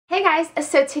Hey guys,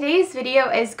 so today's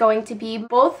video is going to be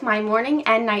both my morning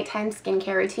and nighttime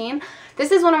skincare routine.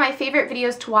 This is one of my favorite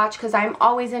videos to watch because I'm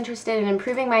always interested in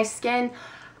improving my skin.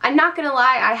 I'm not gonna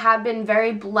lie, I have been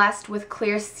very blessed with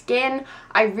clear skin.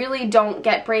 I really don't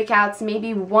get breakouts,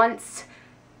 maybe once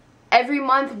every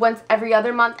month, once every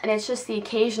other month, and it's just the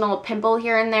occasional pimple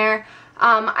here and there.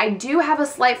 I do have a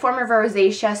slight form of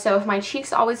rosacea, so if my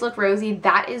cheeks always look rosy,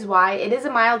 that is why. It is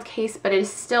a mild case, but it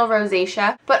is still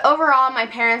rosacea. But overall, my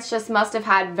parents just must have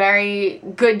had very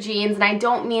good genes, and I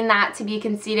don't mean that to be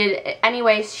conceited in any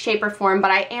way, shape, or form, but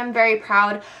I am very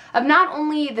proud of not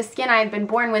only the skin I've been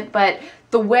born with, but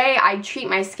the way I treat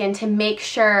my skin to make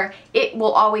sure it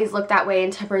will always look that way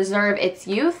and to preserve its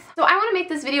youth. So I want to make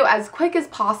this video as quick as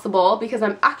possible because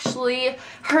I'm actually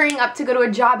hurrying up to go to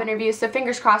a job interview, so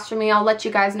fingers crossed for me. I'll let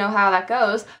you guys know how that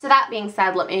goes. So that being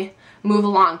said, let me move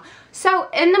along. So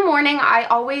in the morning, I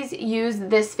always use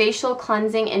this facial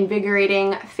cleansing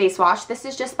invigorating face wash. This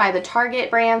is just by the Target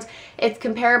brand. It's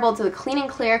comparable to the Clean and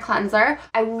Clear cleanser.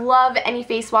 I love any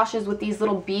face washes with these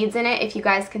little beads in it, if you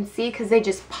guys can see, because they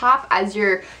just pop as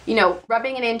you're,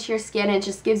 rubbing it into your skin. It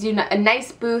just gives you a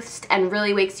nice boost and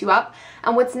really wakes you up.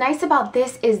 And what's nice about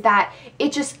this is that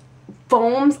it just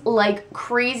foams like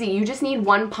crazy. You just need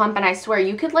one pump, and I swear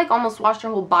you could like almost wash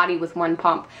your whole body with one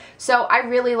pump. So I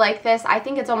really like this. I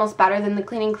think it's almost better than the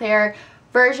Clean and Clear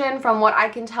version from what I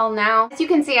can tell now. As you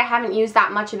can see, I haven't used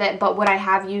that much of it, but what I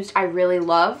have used I really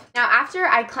love. Now after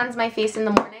I cleanse my face in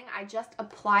the morning, I just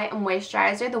apply a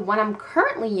moisturizer. The one I'm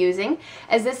currently using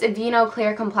is this Aveeno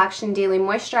Clear Complexion Daily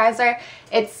Moisturizer.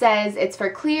 It says it's for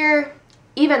clear,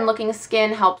 even looking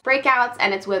skin, helps breakouts,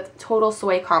 and it's with total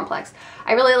soy complex.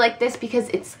 I really like this because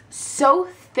it's so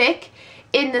thick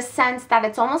in the sense that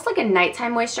it's almost like a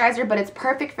nighttime moisturizer, but it's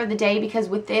perfect for the day because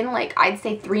within like I'd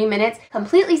say 3 minutes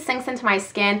completely sinks into my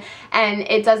skin and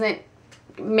it doesn't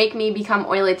make me become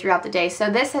oily throughout the day. So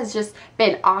this has just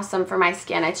been awesome for my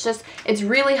skin. It's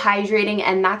really hydrating,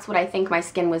 and that's what I think my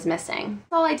skin was missing.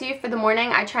 That's all I do for the morning.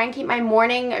 I try and keep my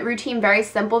morning routine very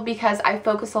simple because I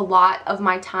focus a lot of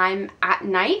my time at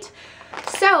night.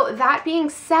 So that being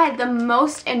said, the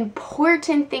most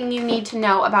important thing you need to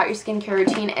know about your skincare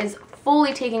routine is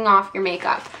fully taking off your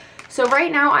makeup. So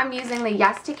right now I'm using the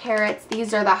Yes to Carrots.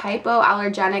 These are the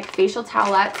hypoallergenic facial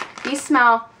towelettes. These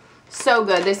smell so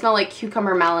good. They smell like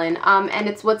cucumber melon,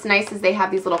 and what's nice is they have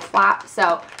these little flaps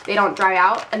so they don't dry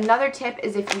out. Another tip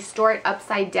is if you store it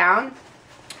upside down,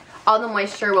 all the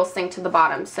moisture will sink to the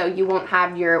bottom, so you won't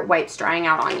have your wipes drying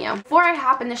out on you. Before I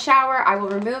hop in the shower, I will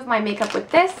remove my makeup with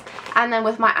this, and then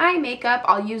with my eye makeup,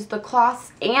 I'll use the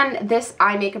cloths and this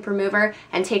eye makeup remover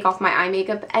and take off my eye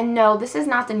makeup. And no, this is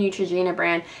not the Neutrogena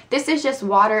brand. This is just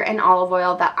water and olive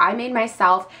oil that I made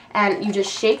myself, and you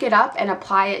just shake it up and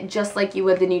apply it just like you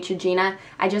would the Neutrogena.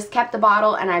 I just kept the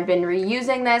bottle, and I've been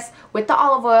reusing this with the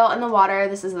olive oil and the water.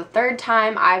 This is the third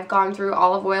time I've gone through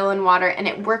olive oil and water, and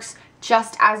it works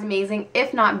just as amazing,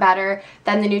 if not better,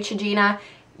 than the Neutrogena.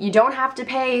 You don't have to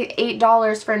pay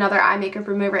 $8 for another eye makeup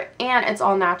remover, and it's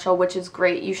all natural, which is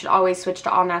great. You should always switch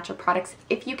to all natural products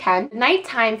if you can. The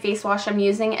nighttime face wash I'm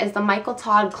using is the Michael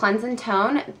Todd Cleanse and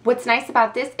Tone. What's nice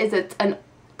about this is it's a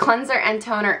cleanser and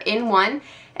toner in one.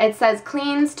 It says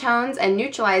cleans, tones, and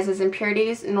neutralizes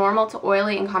impurities, normal to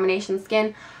oily and combination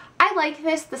skin. I like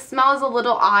this. The smell is a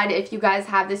little odd. If you guys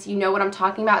have this, you know what I'm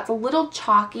talking about. It's a little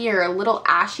chalky or a little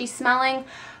ashy smelling,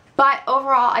 but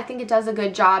overall I think it does a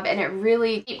good job, and it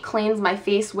really deep cleans my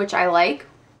face, which I like.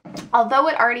 Although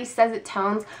it already says it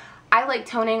tones, I like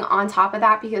toning on top of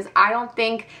that because I don't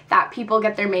think that people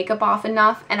get their makeup off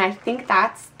enough, and I think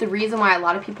that's the reason why a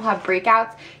lot of people have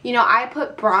breakouts. I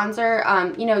put bronzer,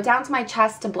 down to my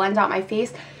chest to blend out my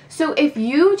face. So if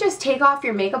you just take off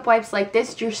your makeup wipes like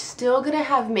this, you're still going to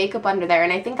have makeup under there,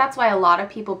 and I think that's why a lot of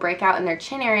people break out in their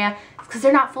chin area, because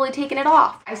they're not fully taking it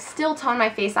off. I still tone my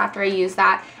face after I use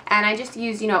that, and I just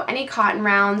use, any cotton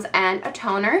rounds and a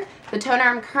toner. The toner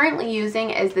I'm currently using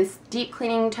is this deep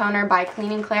cleaning toner by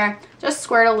Clean and Clear. Just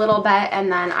squirt a little bit,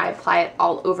 and then I apply it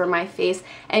all over my face,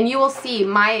 and you will see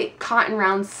my cotton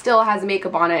round still has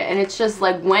makeup on it, and it's just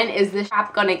like, when is this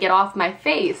crap gonna get off my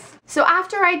face? So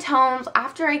after I tone,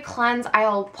 after I cleanse,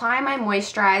 I'll apply my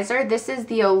moisturizer. This is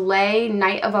the Olay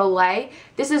Night of Olay.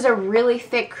 This is a really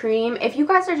thick cream. If you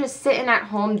guys are just sitting at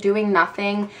home doing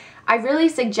nothing, I really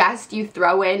suggest you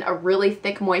throw in a really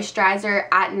thick moisturizer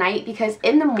at night because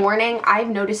in the morning I've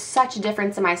noticed such a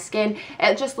difference in my skin.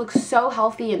 It just looks so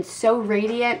healthy and so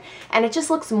radiant, and it just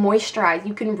looks moisturized.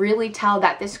 You can really tell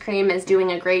that this cream is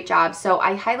doing a great job, so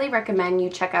I highly recommend you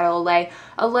check out Olay.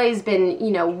 Olay's been,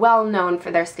 you know, well known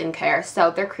for their skincare,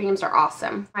 so their creams are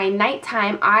awesome. My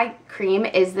nighttime eye cream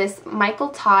is this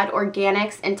Todd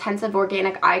Organics Intensive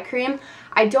Organic Eye Cream.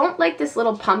 I don't like this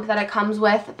little pump that it comes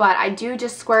with, but I do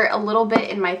just squirt a little bit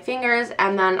in my fingers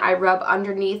and then I rub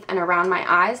underneath and around my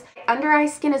eyes. Under eye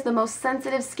skin is the most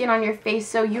sensitive skin on your face,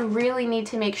 so you really need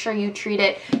to make sure you treat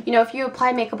it. You know, if you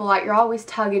apply makeup a lot, you're always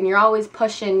tugging, you're always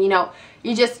pushing, you know,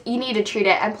 you need to treat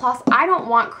it. And plus, I don't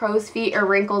want crow's feet or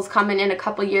wrinkles coming in a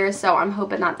couple years, so I'm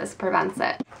hoping that this prevents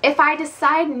it. If I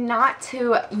decide not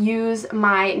to use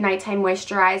my nighttime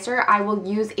moisturizer, I will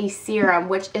use a serum,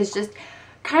 which is just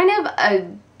kind of a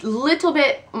little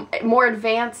bit more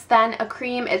advanced than a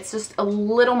cream. It's just a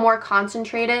little more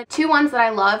concentrated. Two ones that I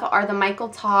love are the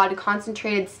Todd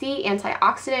Concentrated C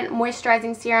Antioxidant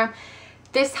Moisturizing Serum.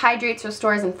 This hydrates,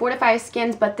 restores, and fortifies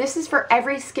skins, but this is for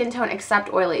every skin tone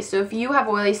except oily. So if you have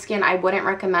oily skin, I wouldn't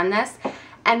recommend this.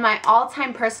 And my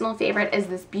all-time personal favorite is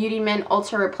this BeautyMint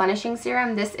Ultra Replenishing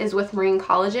Serum. This is with marine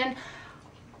collagen.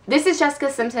 This is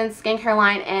Jessica Simpson's skincare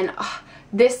line, and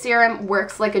this serum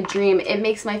works like a dream. It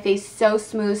makes my face so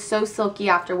smooth, so silky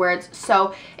afterwards.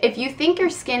 So if you think your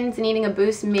skin's needing a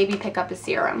boost, maybe pick up a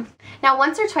serum. Now,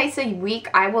 once or twice a week,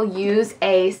 I will use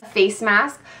a face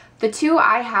mask. The two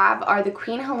I have are the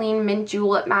Queen Helene Mint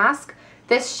Julep Mask.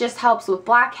 This just helps with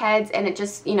blackheads and it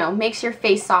just, you know, makes your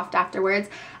face soft afterwards.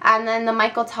 And then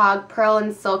the Todd Pearl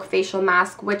and Silk Facial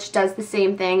Mask, which does the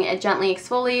same thing. It gently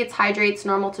exfoliates, hydrates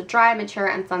normal to dry, mature,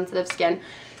 and sensitive skin.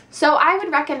 So I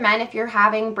would recommend if you're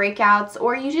having breakouts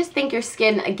or you just think your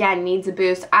skin, again, needs a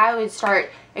boost, I would start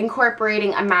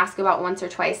incorporating a mask about once or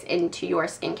twice into your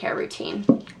skincare routine.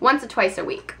 Once or twice a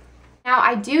week. Now,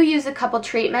 I do use a couple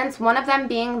treatments, one of them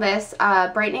being this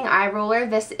brightening eye roller.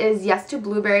 This is Yes to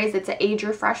Blueberries. It's an age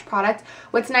refresh product.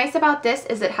 What's nice about this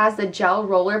is it has the gel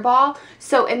roller ball.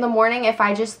 So in the morning, if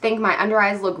I just think my under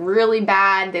eyes look really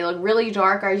bad, they look really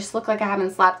dark, or I just look like I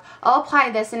haven't slept, I'll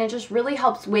apply this and it just really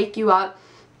helps wake you up.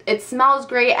 It smells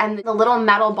great and the little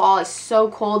metal ball is so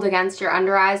cold against your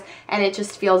under eyes and it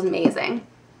just feels amazing.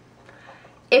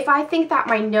 If I think that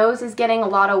my nose is getting a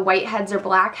lot of whiteheads or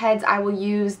blackheads, I will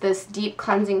use this Deep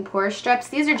Cleansing Pore Strips.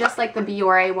 These are just like the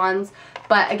Biore ones,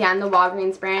 but again, the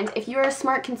Walgreens brand. If you're a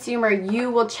smart consumer,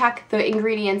 you will check the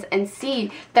ingredients and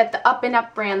see that the Up &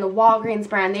 Up brand, the Walgreens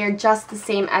brand, they are just the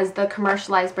same as the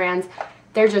commercialized brands.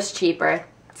 They're just cheaper.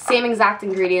 Same exact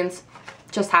ingredients,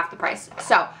 just half the price.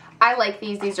 So I like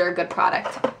these. These are a good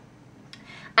product.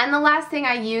 And the last thing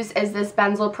I use is this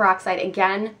Benzoyl Peroxide,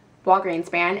 again, Walgreens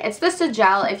brand. It's just a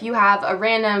gel. If you have a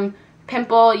random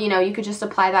pimple, you know, you could just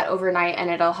apply that overnight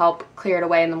and it'll help clear it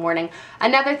away in the morning.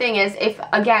 Another thing is if,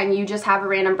 again, you just have a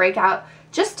random breakout,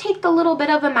 just take the little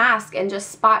bit of a mask and just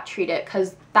spot treat it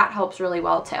because that helps really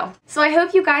well too. So I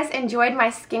hope you guys enjoyed my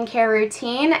skincare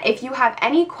routine. If you have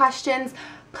any questions,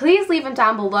 please leave them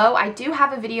down below. I do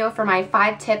have a video for my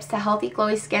 5 tips to healthy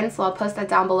glowy skin, so I'll post that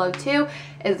down below too.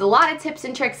 There's a lot of tips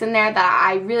and tricks in there that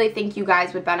I really think you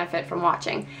guys would benefit from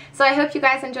watching. So I hope you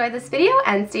guys enjoyed this video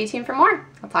and stay tuned for more.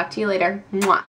 I'll talk to you later. Mwah.